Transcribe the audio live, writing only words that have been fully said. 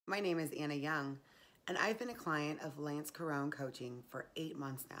My name is Anna Young, and I've been a client of Lance Carone Coaching for 8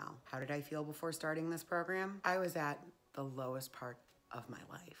 months now. How did I feel before starting this program? I was at the lowest part of my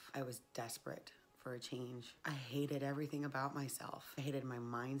life. I was desperate for a change. I hated everything about myself. I hated my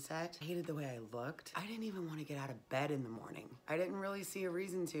mindset. I hated the way I looked. I didn't even want to get out of bed in the morning. I didn't really see a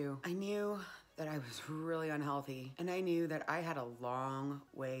reason to. I knew that I was really unhealthy, and I knew that I had a long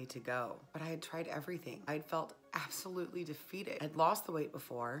way to go. But I had tried everything. I'd felt absolutely defeated. I'd lost the weight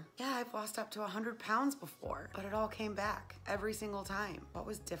before. Yeah, I've lost up to 100 pounds before, but it all came back every single time. What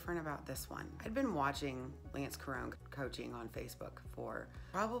was different about this one? I'd been watching Lance Carone Coaching on Facebook for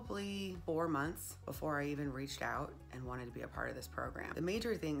probably 4 months before I even reached out and wanted to be a part of this program. The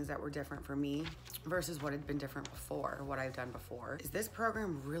major things that were different for me versus what had been different before, what I've done before, is this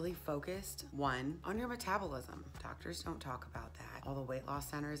program really focused, one, on your metabolism. Doctors don't talk about that. All the weight loss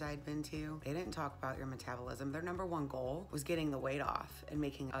centers I'd been to, they didn't talk about your metabolism. Their number one goal was getting the weight off and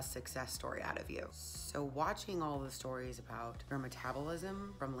making a success story out of you. So watching all the stories about your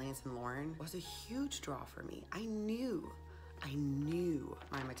metabolism from Lance and Lauren was a huge draw for me. I knew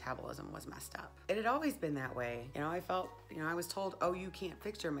my metabolism was messed up. It had always been that way. I was told, oh, you can't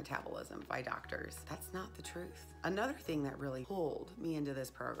fix your metabolism by doctors. That's not the truth. Another thing that really pulled me into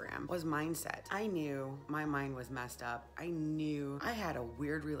this program was mindset. I knew my mind was messed up. I knew I had a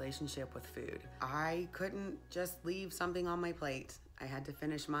weird relationship with food. I couldn't just leave something on my plate. I had to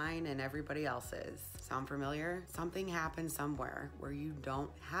finish mine and everybody else's. Sound familiar? Something happened somewhere where you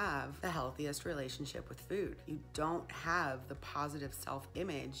don't have the healthiest relationship with food. You don't have the positive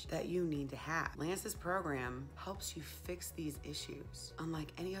self-image that you need to have. Lance's program helps you fix these issues,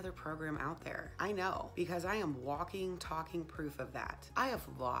 unlike any other program out there. I know, because I am walking, talking proof of that. I have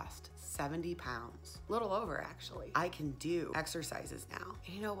lost 70 pounds, little over actually. I can do exercises now.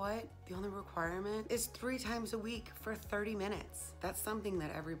 And you know what? The only requirement is 3 times a week for 30 minutes. That's something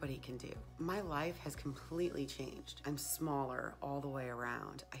that everybody can do. My life has completely changed. I'm smaller all the way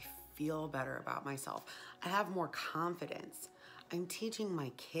around. I feel better about myself. I have more confidence. I'm teaching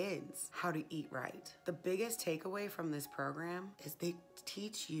my kids how to eat right. The biggest takeaway from this program is they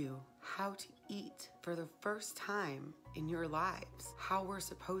teach you how to eat for the first time in your lives, how we're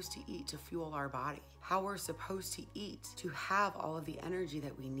supposed to eat to fuel our body, how we're supposed to eat to have all of the energy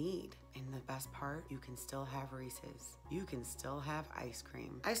that we need. And the best part, you can still have Reese's. You can still have ice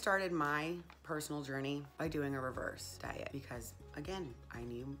cream. I started my personal journey by doing a reverse diet because, again, I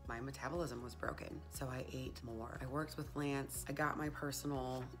knew my metabolism was broken. So I ate more. I worked with Lance. I got my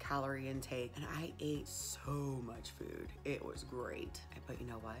personal calorie intake and I ate so much food. It was great. But you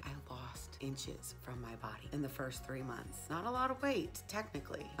know what? I lost inches from my body in the first 3 months. Not a lot of weight,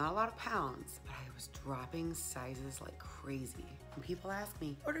 technically. Not a lot of pounds, but I was dropping sizes like crazy. And people ask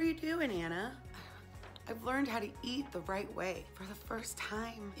me, what are you doing, Anna? I've learned how to eat the right way for the first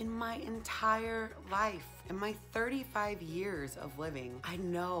time in my entire life. In my 35 years of living, I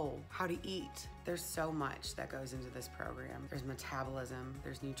know how to eat. There's so much that goes into this program. There's metabolism,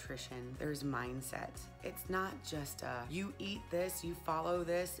 there's nutrition, there's mindset. It's not just you eat this, you follow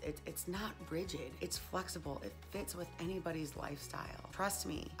this. It's not rigid, it's flexible. It fits with anybody's lifestyle. Trust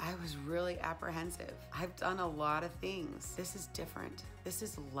me, I was really apprehensive. I've done a lot of things. This is different. This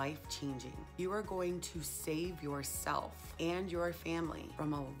is life-changing. You are going to save yourself and your family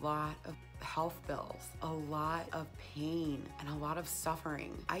from a lot of health bills, a lot of pain, and a lot of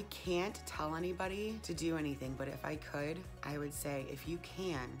suffering. I can't tell anybody to do anything, but if I could, I would say, if you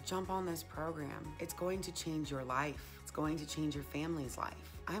can, jump on this program. It's going to change your life. It's going to change your family's life.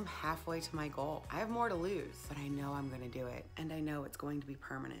 I'm halfway to my goal. I have more to lose, but I know I'm gonna do it. And I know it's going to be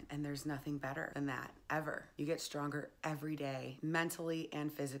permanent. And there's nothing better than that, ever. You get stronger every day, mentally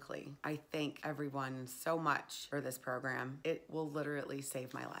and physically. I thank everyone so much for this program. It will literally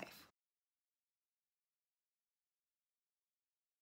save my life.